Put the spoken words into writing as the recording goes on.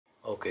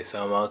Okay,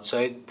 so I'm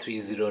outside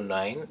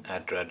 309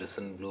 at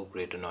Radisson Blu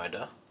Greater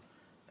Noida,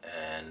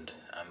 and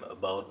I'm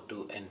about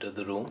to enter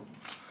the room.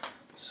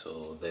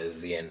 So there's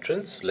the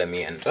entrance. Let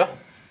me enter.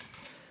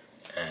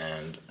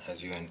 And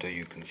as you enter,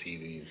 you can see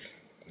these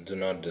 "Do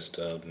not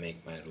disturb,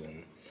 make my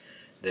room."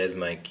 There's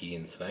my key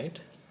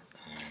inside.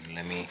 And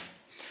let me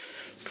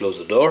close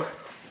the door.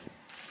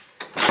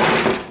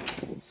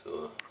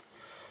 So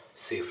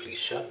safely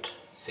shut.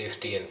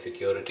 Safety and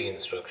security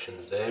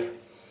instructions there.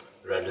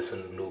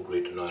 Radisson Blu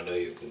Greater Noida,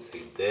 you can see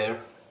it there,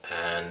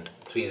 and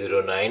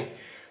 309.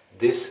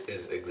 This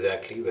is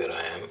exactly where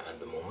I am at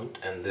the moment,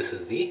 and this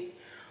is the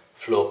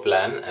floor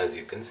plan, as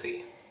you can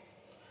see.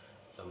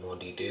 Some more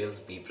details: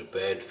 be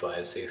prepared,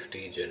 fire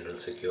safety, general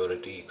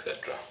security,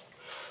 etc.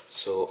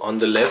 So on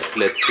the left,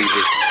 let's see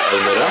this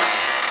almirah.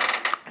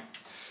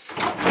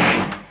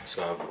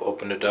 So I've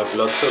opened it up.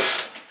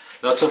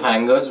 Lots of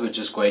hangers, which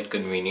is quite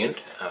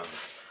convenient.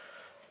 I've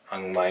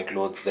hung my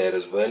clothes there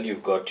as well.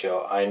 You've got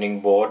your ironing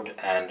board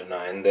and an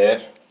iron there,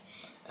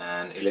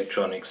 and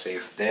electronic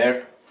safe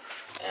there.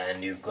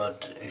 And you've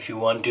got, if you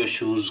want your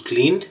shoes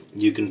cleaned,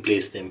 you can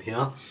place them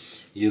here.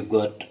 You've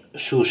got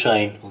shoe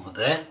shine over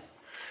there.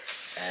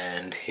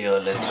 And here,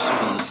 let's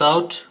pull this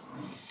out.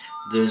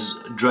 There's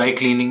dry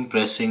cleaning,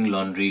 pressing,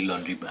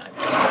 laundry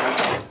bags.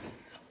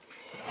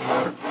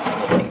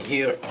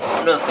 Here,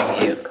 nothing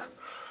here.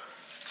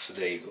 So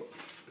there you go.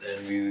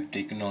 And we've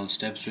taken all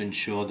steps to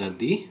ensure that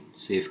the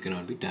safe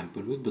cannot be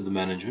tampered with, but the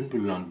management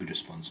will not be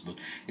responsible.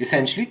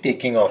 Essentially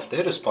taking off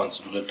their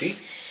responsibility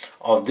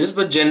of this,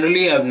 but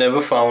generally I've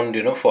never found,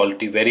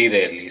 faulty, very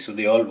rarely. So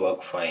they all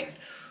work fine.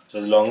 So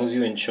as long as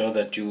you ensure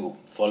that you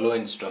follow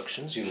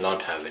instructions, you'll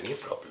not have any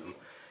problem.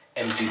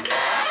 Empty.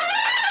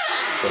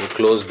 So I'll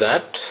close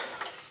that.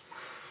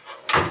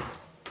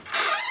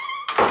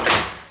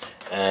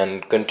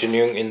 And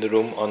continuing in the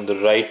room, on the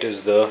right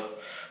is the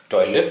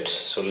toilet,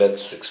 so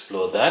let's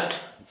explore that.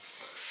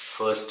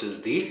 First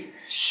is the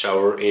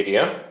shower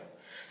area.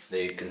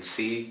 There you can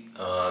see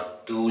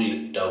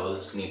two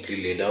towels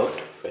neatly laid out,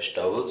 fresh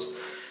towels,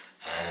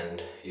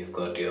 and you've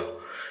got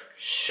your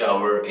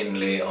shower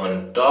inlay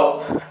on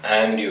top,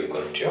 and you've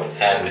got your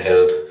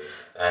handheld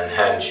and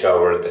hand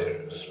shower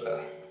there as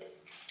well.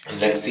 And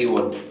let's see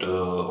what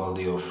all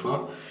they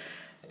offer.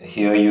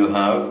 Here you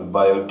have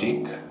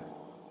Biotique.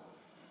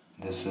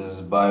 This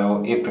is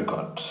Bio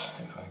Apricot,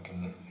 if I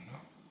can.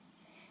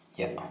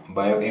 Yeah,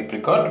 Bio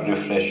Apricot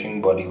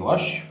Refreshing Body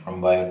Wash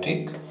from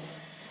Biotique.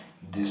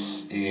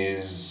 This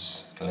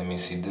is, let me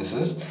see, this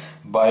is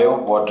Bio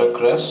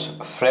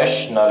Watercress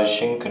Fresh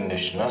Nourishing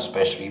Conditioner,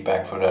 specially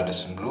packed for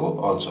Radisson Blu,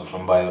 also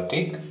from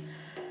Biotique.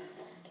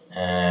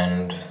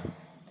 And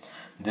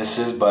this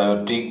is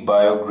Biotique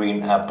Bio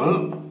Green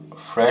Apple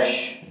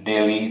Fresh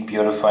Daily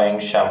Purifying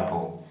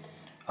Shampoo,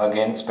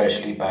 again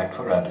specially packed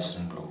for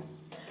Radisson Blu.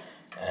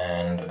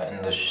 And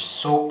in the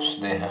soaps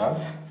they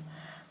have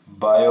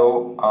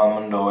Bio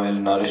Almond Oil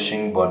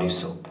Nourishing Body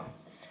Soap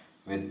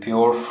with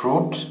pure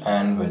fruit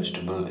and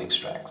vegetable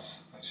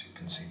extracts, as you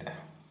can see there.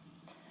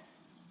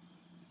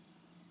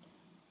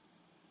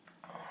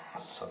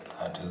 So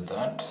that is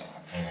that.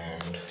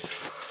 And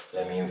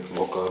let me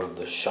walk out of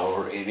the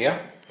shower area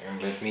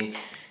and let me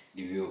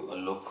give you a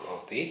look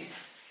of the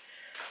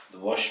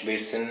wash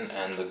basin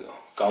and the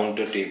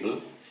counter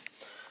table.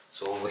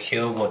 So over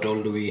here, what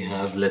all do we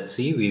have? Let's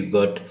see. We've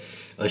got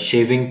a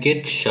shaving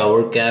kit,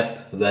 shower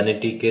cap,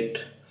 vanity kit,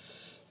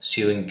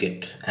 sewing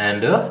kit,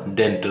 and a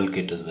dental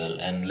kit as well.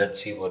 And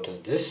let's see, what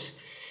is this?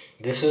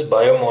 This is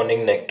Bio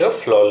Morning Nectar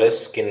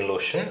Flawless Skin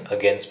Lotion,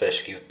 again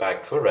specially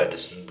packed for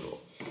Radisson Blu.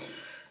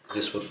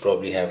 This would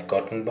probably have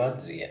cotton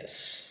buds.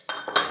 Yes,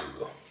 there you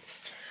go.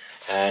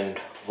 And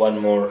one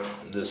more,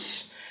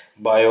 this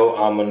Bio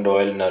Almond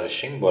Oil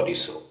Nourishing Body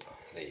Soap.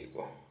 There you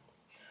go.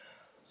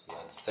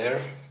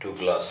 There, two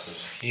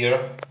glasses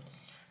here,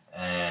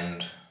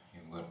 and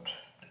you've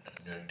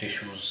got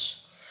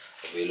tissues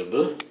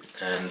available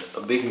and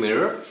a big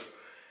mirror.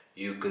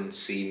 You can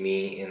see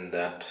me in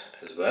that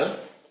as well.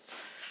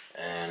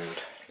 And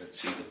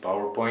let's see the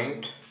power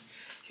point.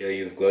 Here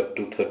you've got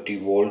 230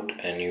 volt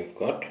and you've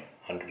got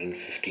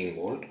 115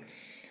 volt,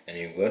 and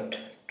you've got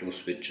two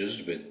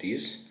switches with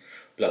these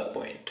plug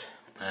point.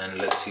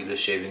 And let's see the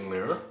shaving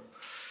mirror.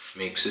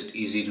 Makes it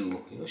easy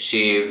to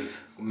shave,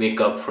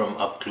 makeup from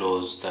up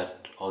close.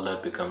 That all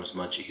that becomes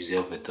much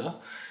easier with a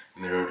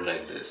mirror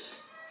like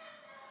this.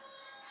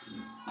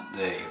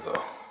 There you go.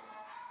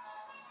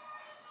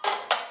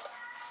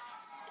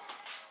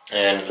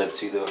 And let's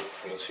see the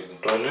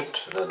toilet.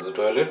 That's the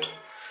toilet.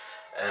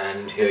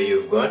 And here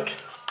you've got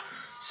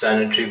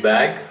sanitary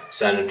bag.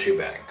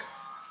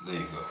 There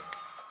you go.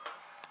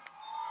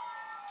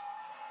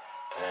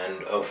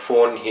 And a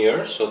phone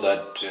here, so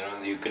that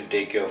you can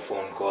take your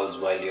phone calls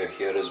while you're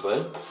here as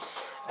well.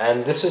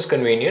 And this is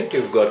convenient.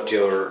 You've got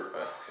your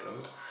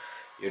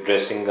your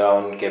dressing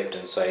gown kept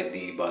inside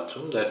the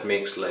bathroom. That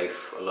makes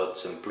life a lot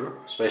simpler,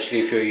 especially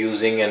if you're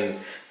using and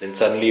then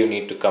suddenly you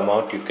need to come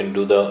out. You can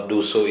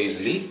do so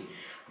easily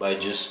by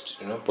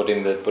just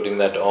putting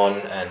that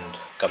on and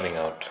coming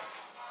out.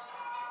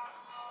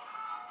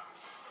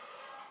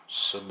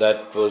 So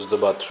that was the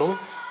bathroom,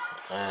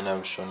 and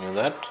I've shown you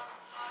that.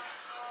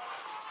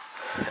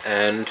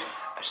 And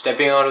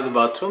stepping out of the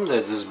bathroom,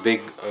 there's this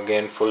big,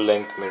 again,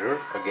 full-length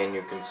mirror. Again,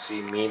 you can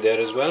see me there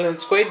as well, and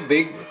it's quite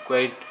big,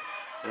 quite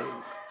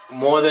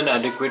more than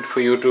adequate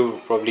for you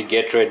to probably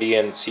get ready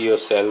and see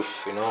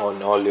yourself,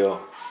 on all your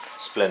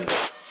splendor.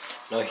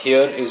 Now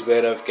here is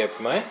where I've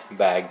kept my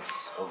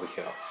bags over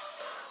here,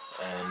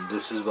 and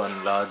this is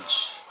one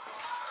large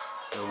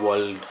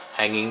wall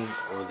hanging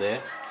over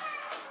there,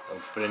 a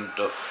print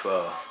of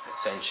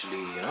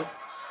essentially,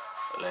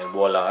 like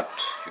wall art,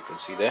 you can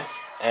see there.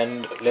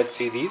 And let's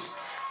see these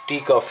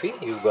tea coffee.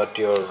 You've got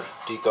your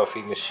tea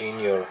coffee machine,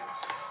 your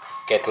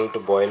kettle to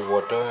boil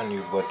water, and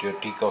you've got your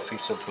tea coffee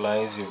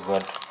supplies. You've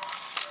got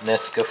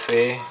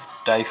Nescafe,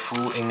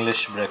 Taifu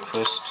English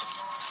breakfast,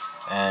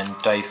 and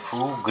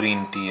Taifu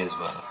green tea as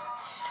well.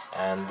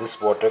 And this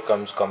water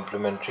comes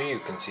complimentary, you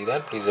can see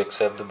that. Please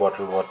accept the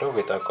bottled water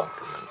with our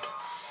compliment.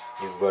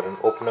 You've got an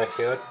opener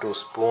here, 2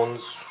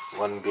 spoons,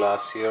 1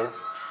 glass here,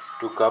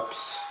 2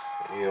 cups.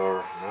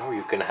 You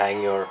can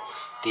hang your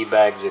tea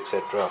bags,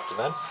 etc. after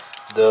that.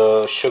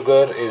 The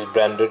sugar is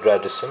branded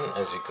Radisson,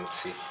 as you can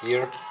see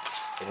here.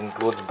 It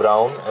includes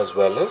brown as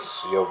well as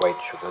your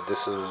white sugar.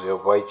 This is your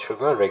white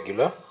sugar,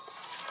 regular,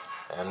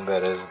 and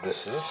whereas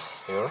this is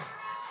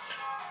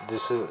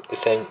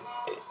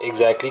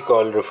exactly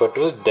referred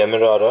to as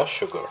Demerara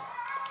sugar.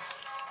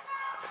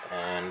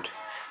 And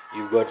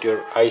you've got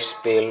your ice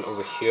pail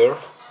over here,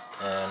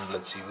 and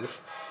let's see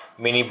this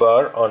mini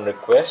bar on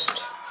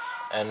request,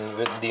 and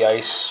with the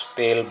ice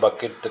pail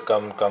bucket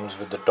comes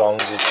with the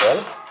tongs as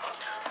well.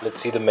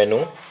 Let's see the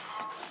menu,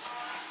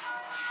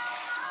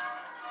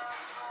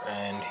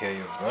 and here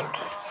you've got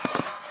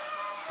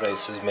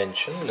prices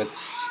mentioned.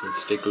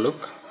 Let's take a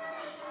look.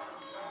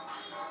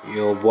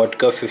 Your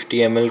vodka 50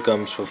 ml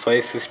comes for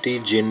 550,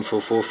 gin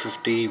for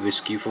 450,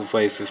 whiskey for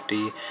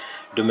 550,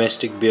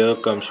 domestic beer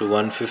comes for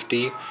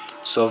 150,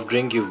 soft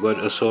drink you've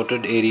got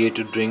assorted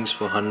aerated drinks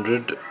for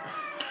 100,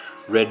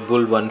 Red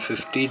Bull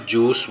 150,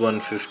 juice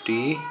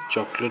 150,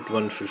 chocolate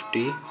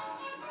 150,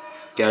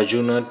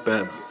 cashew nut,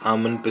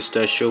 almond,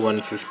 pistachio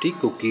 150,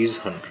 cookies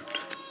 100.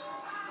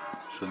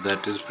 So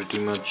that is pretty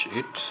much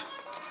it,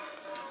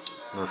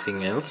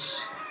 nothing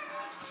else.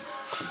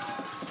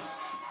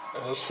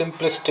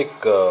 Simplistic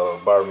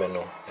bar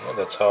menu,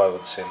 that's how I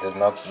would say. There's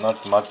not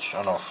much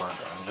on offer.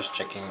 I'm just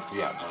checking.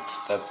 Yeah,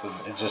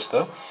 it's just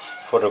a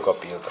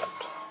photocopy of that.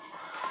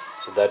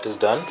 So that is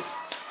done.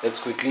 Let's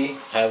quickly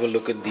have a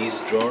look at these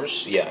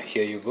drawers. Yeah,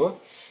 here you go.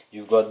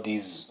 You've got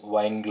these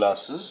wine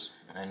glasses,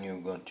 and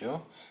you've got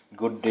your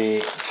good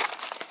day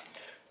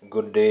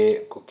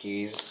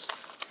cookies,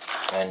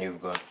 and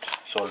you've got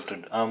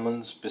salted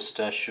almonds,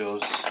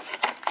 pistachios,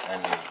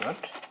 and you've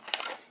got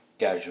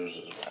cashews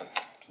as well.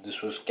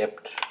 This was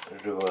kept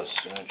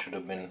reversed, it should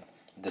have been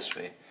this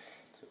way.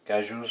 So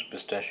cashews,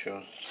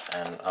 pistachios,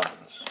 and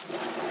almonds.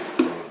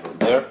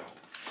 There,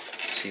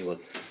 see what.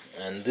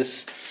 And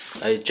this,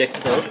 I checked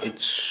it out.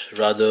 It's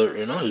rather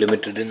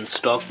limited in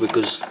stock,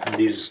 because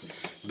these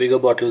bigger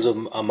bottles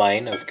are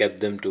mine. I've kept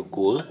them to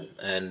cool,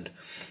 and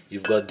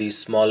you've got these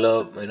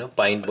smaller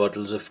pint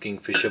bottles of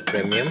Kingfisher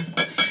Premium.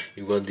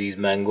 You've got these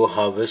Mango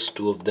Harvest,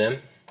 2 of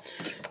them.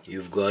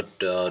 You've got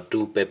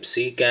 2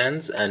 Pepsi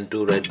cans and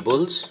 2 Red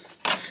Bulls.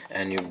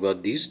 And you've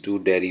got these 2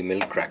 Dairy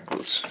Milk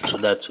crackers. So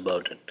that's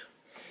about it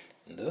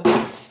in the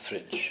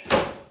fridge.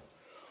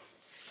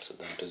 So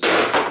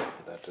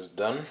that is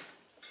done.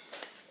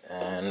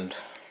 And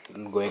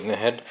going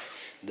ahead,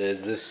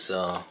 there's this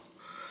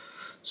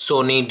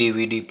Sony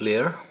DVD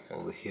player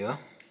over here,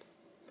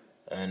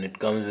 and it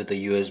comes with a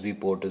USB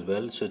port as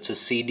well. So it's a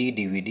CD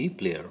DVD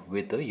player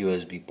with a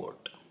USB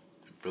port,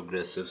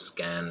 progressive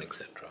scan,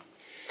 etc.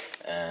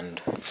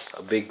 And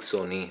a big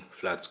Sony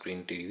flat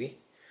screen TV.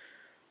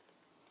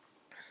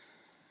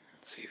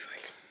 See if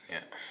I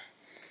can,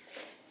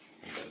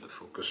 get the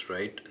focus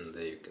right, and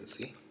there you can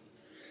see,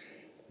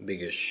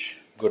 biggish,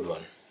 good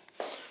one.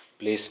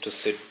 Place to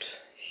sit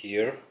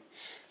here,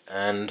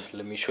 and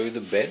let me show you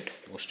the bed,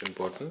 most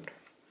important.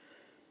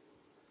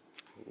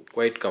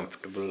 Quite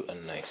comfortable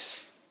and nice.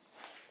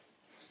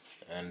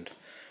 And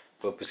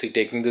purposely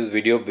taking this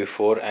video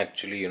before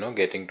actually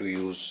getting to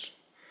use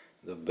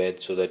the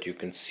bed, so that you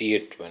can see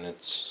it when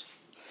it's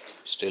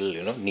still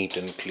neat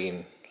and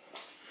clean,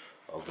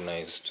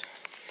 organized.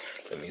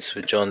 Let me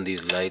switch on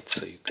these lights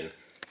so you can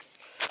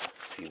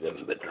see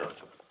them better.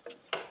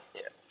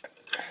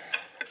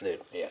 There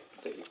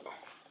you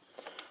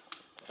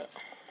go.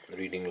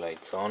 Reading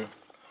lights on.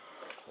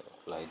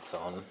 Lights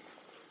on.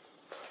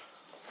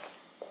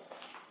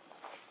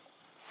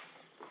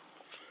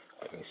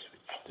 Let me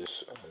switch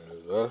this on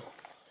as well.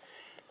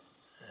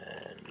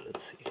 And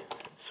let's see.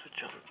 Let's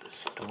switch on this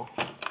too.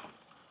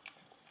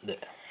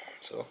 There.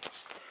 So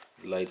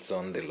lights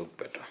on, they look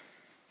better.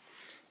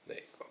 There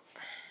you go.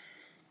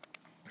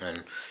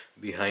 And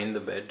behind the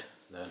bed,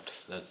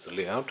 that's the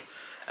layout,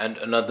 and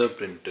another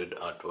printed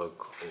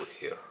artwork over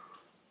here.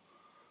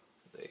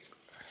 There you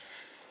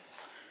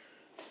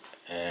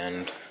go.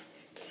 And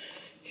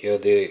here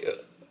they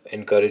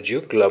encourage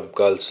you, Club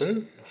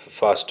Carlson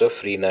faster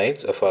free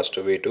nights, a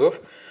faster way to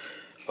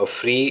a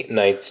free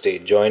night stay.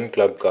 Join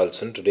Club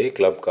Carlson today,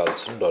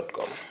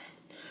 clubcarlson.com.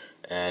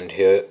 And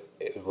here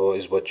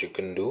is what you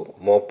can do.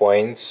 More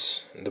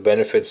points. The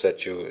benefits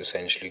that you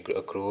essentially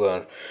accrue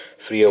are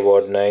free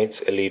award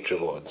nights, elite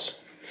rewards.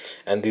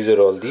 And these are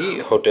all the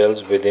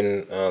hotels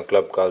within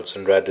Club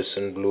Carlson: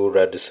 Radisson Blu,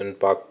 Radisson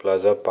Park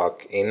Plaza,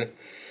 Park Inn,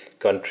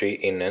 Country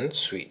Inn and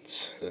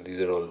Suites. So these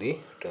are all the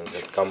hotels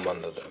that come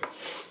under them.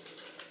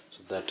 So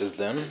that is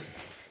done.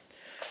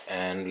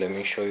 And let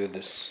me show you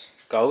this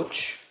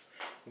couch.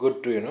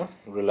 Good to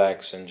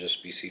relax and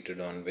just be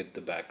seated on with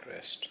the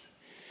backrest.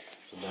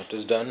 So that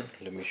is done.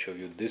 Let me show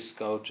you this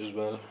couch as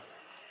well.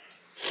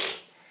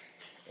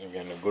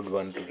 Again, a good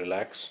one to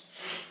relax.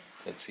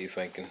 Let's see if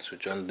I can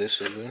switch on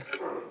this as well.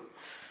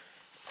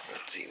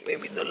 Let's see,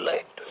 maybe the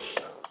light.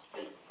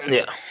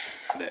 Yeah,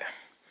 there.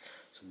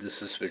 So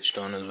this is switched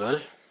on as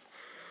well.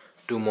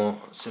 Two more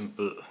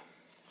simple,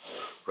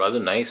 rather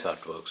nice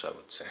artworks, I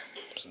would say.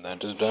 So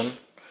that is done.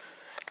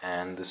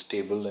 And this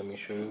table, let me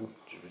show you.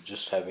 We're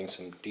just having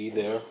some tea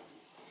there.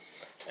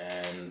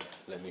 And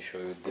let me show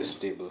you this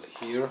table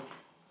here.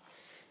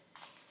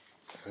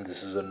 And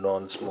this is a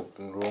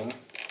non-smoking room.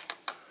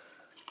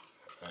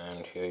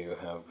 And here you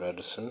have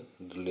Radisson,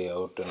 the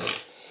layout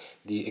and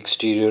the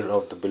exterior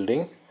of the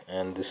building.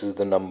 And this is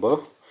the number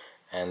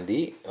and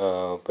the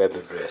web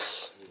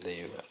address. There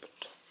you have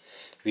it.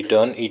 We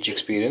turn each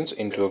experience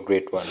into a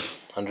great one.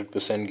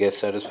 100% guest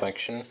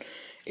satisfaction,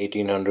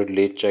 1800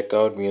 late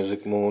checkout,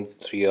 music mode,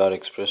 3-hour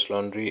express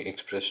laundry,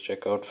 express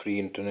checkout, free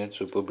internet,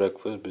 super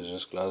breakfast,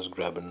 business class,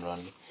 grab and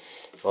run.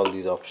 All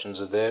these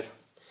options are there.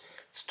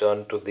 Let's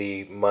turn to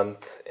the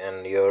month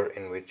and year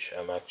in which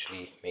I'm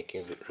actually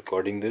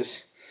recording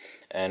this.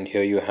 And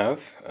here you have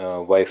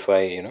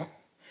Wi-Fi,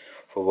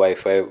 for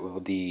Wi-Fi,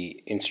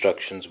 the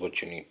instructions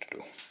what you need to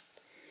do.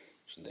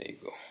 So there you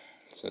go.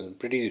 So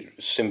pretty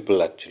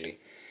simple actually.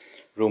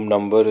 Room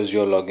number is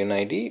your login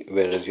ID,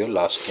 whereas your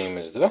last name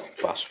is the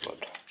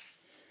password.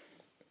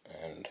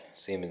 And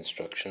same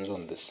instructions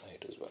on this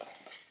side as well.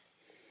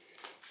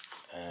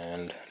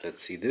 And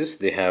let's see this.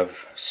 They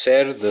have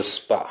Ser the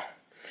Spa.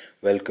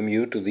 Welcome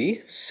you to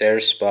the Ser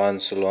Spa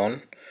and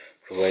Salon,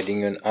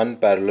 providing an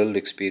unparalleled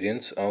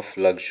experience of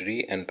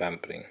luxury and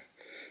pampering.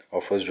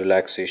 Offers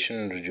relaxation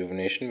and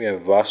rejuvenation. We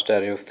have a vast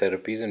array of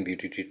therapies and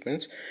beauty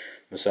treatments.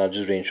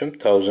 Massages range from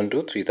 1,000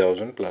 to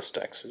 3,000 plus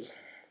taxes.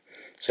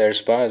 Ser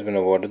Spa has been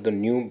awarded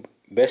the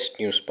best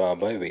new spa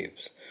by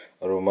Waves.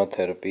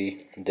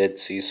 Aromatherapy, Dead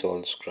Sea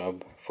Salt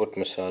Scrub, foot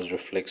massage,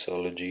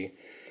 reflexology,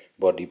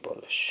 body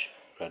polish.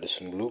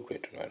 Radisson Blu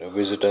Greater Noida.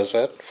 Visit us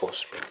at 4th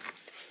Street.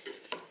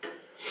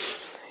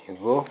 There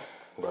you go.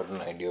 Got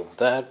an idea of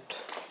that.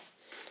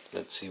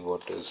 Let's see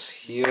what is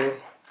here.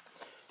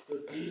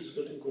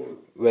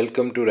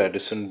 Welcome to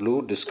Radisson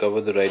Blu.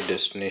 Discover the right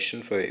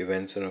destination for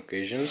events and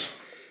occasions.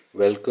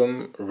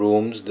 Welcome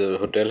rooms. The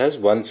hotel has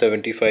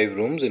 175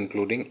 rooms,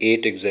 including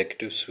 8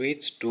 executive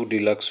suites, 2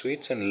 deluxe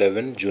suites, and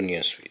 11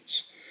 junior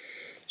suites.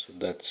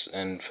 So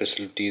and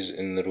facilities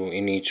in the room,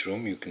 in each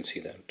room. You can see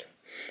that.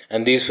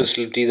 And these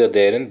facilities are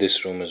there in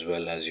this room as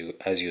well, as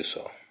you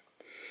saw.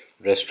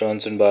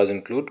 Restaurants and bars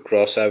include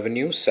Cross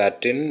Avenue,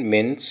 Satin,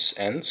 Mints,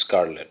 and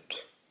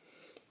Scarlet.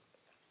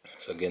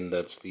 So again,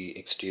 that's the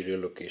exterior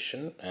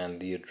location and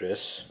the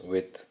address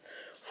with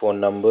phone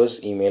numbers,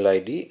 email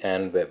ID,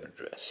 and web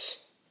address.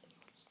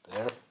 It's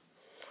there.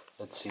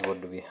 Let's see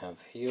what do we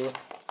have here.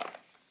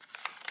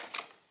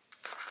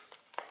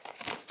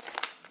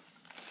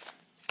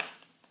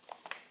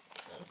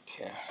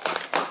 Okay,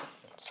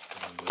 let's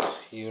do this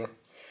here.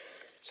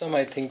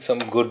 I think some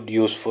good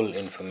useful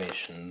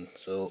information.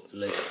 So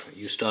like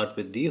you start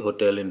with the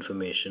hotel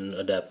information,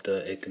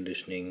 adapter, air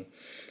conditioning,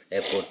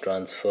 airport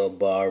transfer,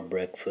 bar,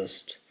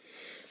 breakfast,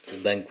 the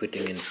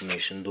banqueting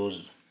information,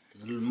 those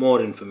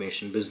more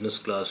information, business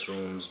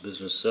classrooms,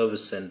 business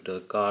service center,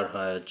 car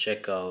hire,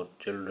 checkout,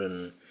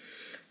 children,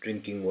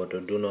 drinking water,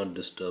 do not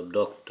disturb,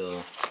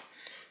 doctor,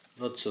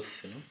 lots of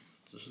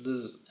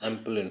there's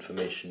ample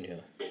information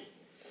here.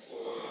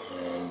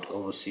 And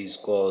overseas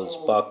calls,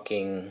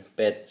 parking,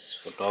 pets,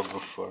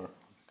 photographer,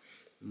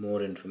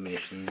 more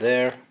information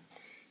there.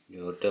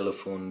 Your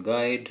telephone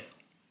guide,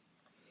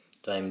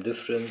 time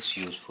difference,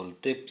 useful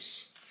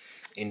tips,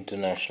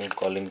 international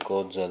calling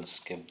codes, I'll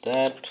skip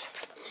that.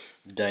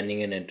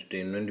 Dining and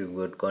entertainment, you've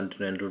got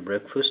continental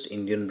breakfast,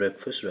 Indian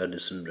breakfast,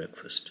 Radisson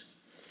breakfast.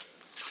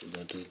 So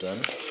that is done.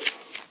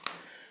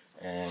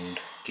 And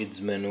kids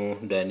menu,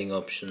 dining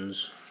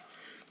options,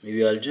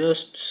 maybe I'll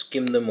just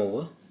skim them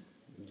over.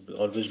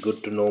 Always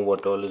good to know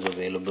what all is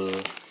available,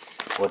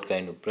 what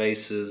kind of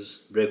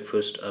prices.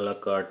 Breakfast a la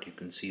carte, you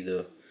can see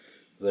the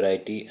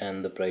variety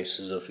and the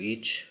prices of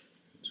each.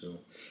 So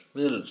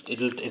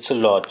it's a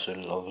lot, so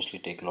it'll obviously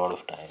take a lot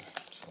of time.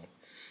 So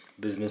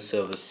business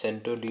service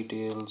center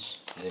details,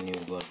 then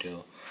you've got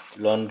your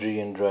laundry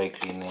and dry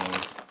cleaning,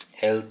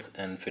 health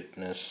and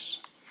fitness,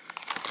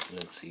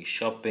 let's see,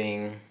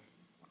 shopping,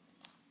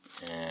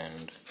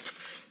 and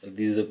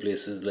these are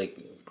places like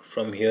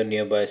from here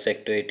nearby.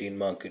 Sector 18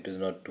 market is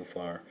not too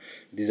far.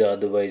 These are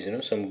otherwise,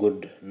 some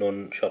good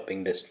known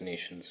shopping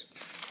destinations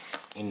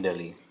in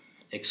Delhi.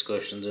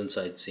 Excursions and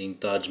sightseeing: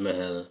 Taj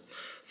Mahal,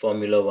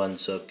 Formula One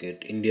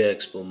circuit, India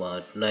Expo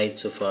Mart, Night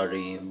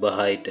Safari,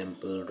 Baha'i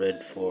Temple,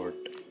 Red Fort,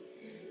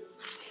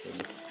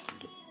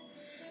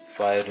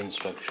 fire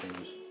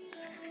instructions.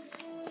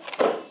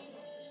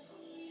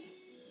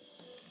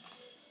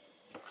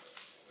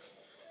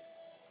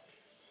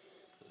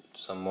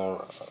 Some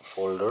more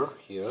folder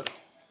here.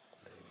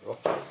 There you go.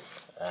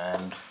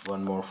 And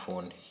one more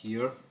phone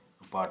here,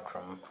 apart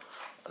from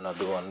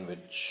another one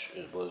which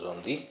was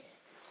on the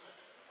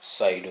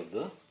side of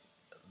the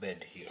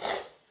bed here.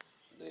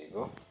 There you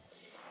go.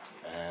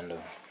 And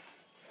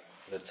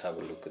let's have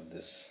a look at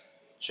this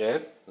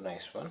chair.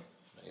 Nice one.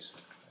 Nice.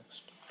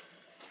 Next.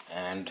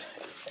 And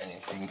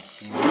anything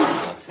here?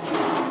 Nothing.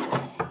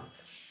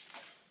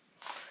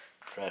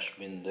 Trash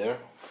bin there.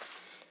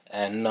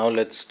 And now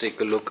let's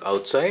take a look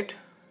outside.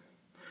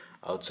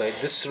 Outside,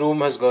 this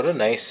room has got a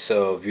nice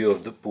view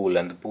of the pool,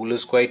 and the pool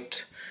is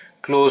quite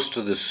close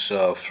to this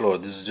floor.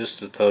 This is just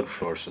the third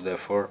floor, so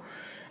therefore,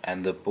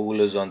 and the pool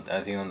is on,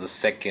 I think, on the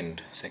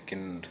second,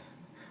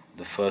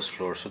 the first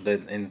floor. So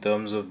that in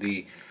terms of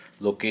the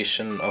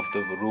location of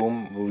the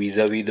room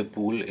vis-a-vis the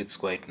pool, it's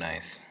quite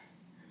nice.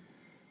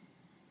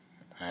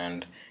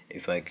 And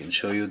if I can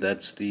show you,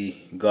 that's the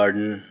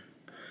garden.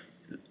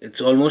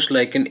 It's almost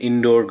like an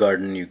indoor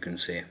garden, you can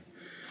say,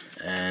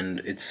 and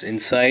it's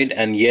inside,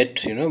 and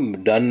yet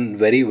done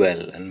very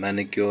well and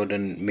manicured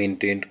and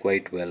maintained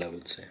quite well, I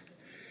would say.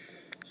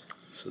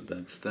 So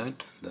that's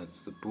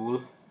the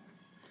pool,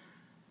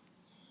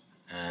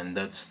 and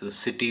that's the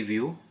city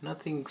view.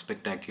 Nothing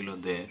spectacular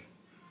there,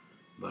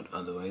 but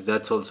otherwise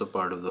that's also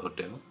part of the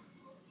hotel.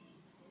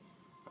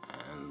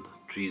 And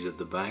trees at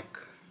the back,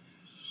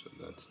 so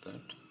that's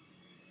that.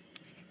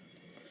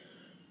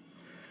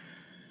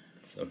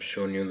 So I've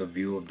shown you the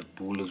view of the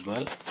pool as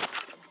well.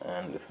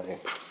 And if I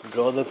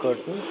draw the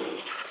curtain,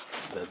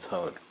 that's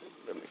how it,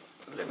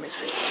 let me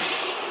see.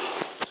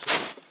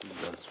 So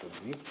that's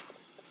would be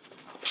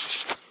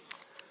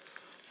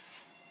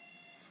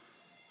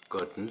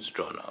curtains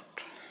drawn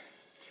out.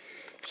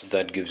 So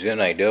that gives you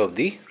an idea of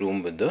the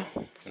room with the,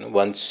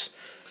 once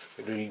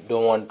you really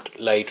don't want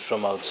light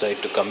from outside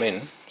to come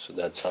in, so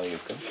that's how you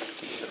can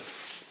see them.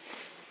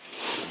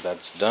 So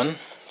that's done.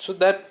 So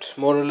that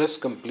more or less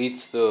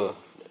completes the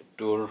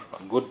tour,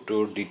 a good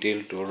tour,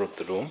 detailed tour of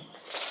the room.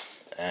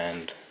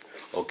 And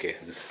okay,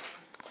 this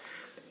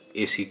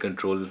AC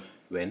control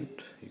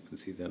vent, you can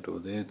see that over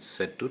there, it's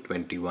set to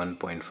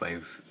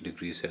 21.5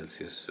 degrees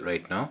Celsius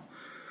right now.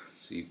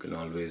 So you can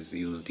always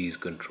use these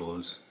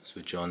controls,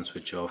 switch on,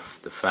 switch off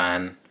the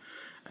fan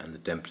and the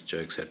temperature,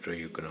 etc.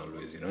 You can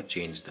always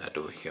change that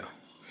over here.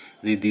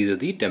 These are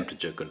the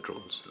temperature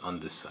controls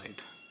on this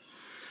side.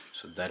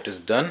 So that is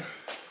done.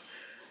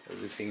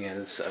 Everything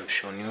else I've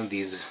shown you.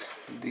 These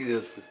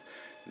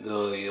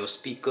are your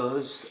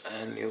speakers,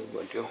 and you've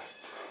got your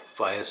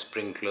fire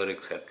sprinkler,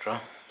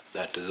 etc.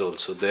 That is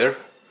also there.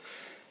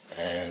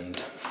 And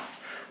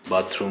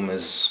bathroom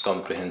is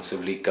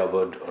comprehensively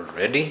covered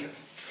already.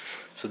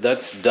 So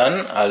that's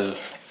done. I'll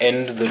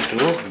end the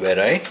tour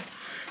where I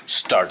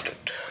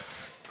started.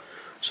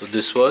 So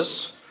this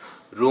was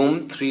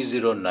room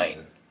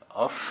 309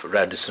 of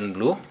Radisson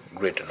Blu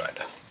Greater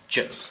Noida.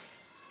 Cheers.